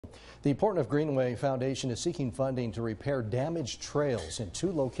The Portneuf Greenway Foundation is seeking funding to repair damaged trails in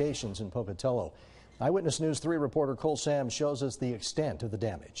 2 locations in Pocatello. Eyewitness News 3 reporter Cole Sams shows us the extent of the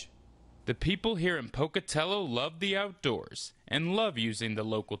damage. The people here in Pocatello love the outdoors and love using the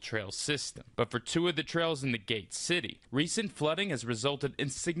local trail system. But for 2 of the trails in the Gate City, recent flooding has resulted in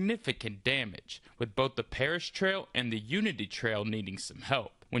significant damage, with both the Parish Trail and the Unity Trail needing some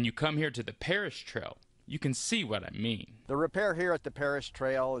help. When you come here to the Parish Trail, you can see what I mean. The repair here at the Parish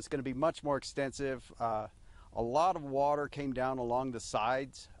Trail is going to be much more extensive. A lot of water came down along the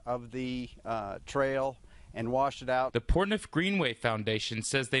sides of the trail and washed it out. The Portneuf Greenway Foundation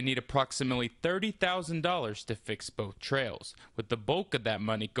says they need approximately $30,000 to fix both trails, with the bulk of that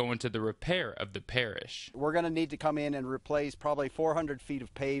money going to the repair of the parish. We're going to need to come in and replace probably 400 feet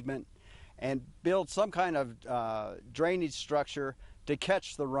of pavement and build some kind of drainage structure to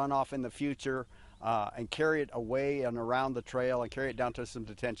catch the runoff in the future and carry it away and around the trail and carry it down to some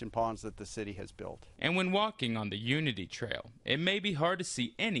detention ponds that the city has built. And when walking on the Unity Trail, it may be hard to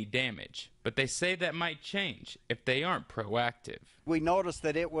see any damage, but they say that might change if they aren't proactive. We noticed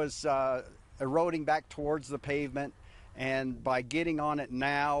that it was eroding back towards the pavement, and by getting on it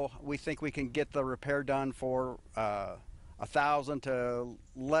now, we think we can get the repair done for $1,000 to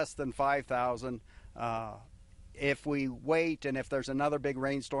less than $5,000. If we wait and if there's another big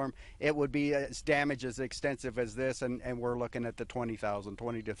rainstorm, it would be as damage as extensive as this, and we're looking at the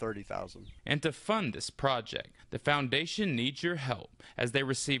 $20,000 to $30,000. And to fund this project, the foundation needs your help, as they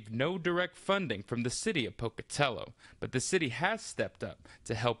receive no direct funding from the city of Pocatello, but the city has stepped up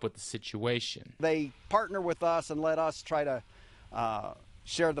to help with the situation. They partner with us and let us try to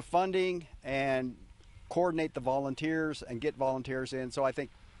share the funding and coordinate the volunteers and get volunteers in, so I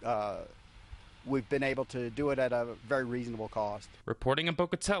think we've been able to do it at a very reasonable cost. Reporting in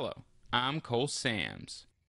Pocatello, I'm Cole Sams.